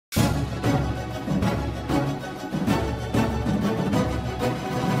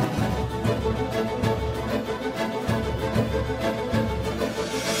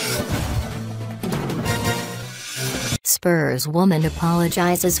Spurs woman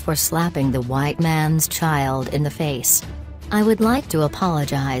apologizes for slapping the white man's child in the face. "I would like to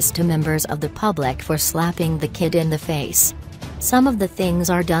apologize to members of the public for slapping the kid in the face. Some of the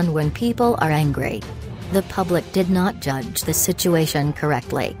things are done when people are angry. The public did not judge the situation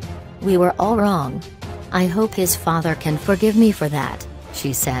correctly. We were all wrong. I hope his father can forgive me for that,"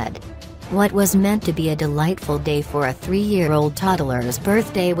 she said. What was meant to be a delightful day for a 3-year-old toddler's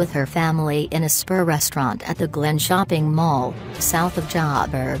birthday with her family in a Spur restaurant at the Glen Shopping Mall, south of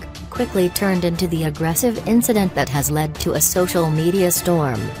Joburg, quickly turned into the aggressive incident that has led to a social media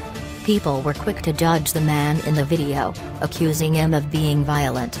storm. People were quick to judge the man in the video, accusing him of being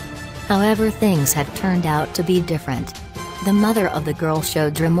violent. However, things had turned out to be different. The mother of the girl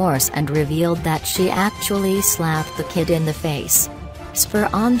showed remorse and revealed that she actually slapped the kid in the face. Spur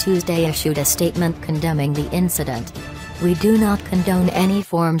on Tuesday issued a statement condemning the incident. "We do not condone any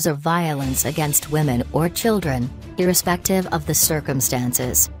forms of violence against women or children, irrespective of the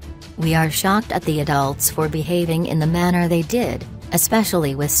circumstances. We are shocked at the adults for behaving in the manner they did,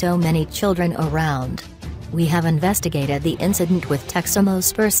 especially with so many children around. We have investigated the incident with Texamo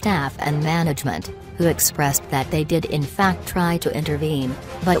Spur staff and management, who expressed that they did in fact try to intervene,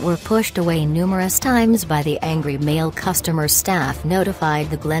 but were pushed away numerous times by the angry male customer. Staff notified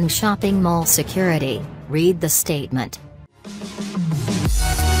the Glen Shopping Mall security," read the statement.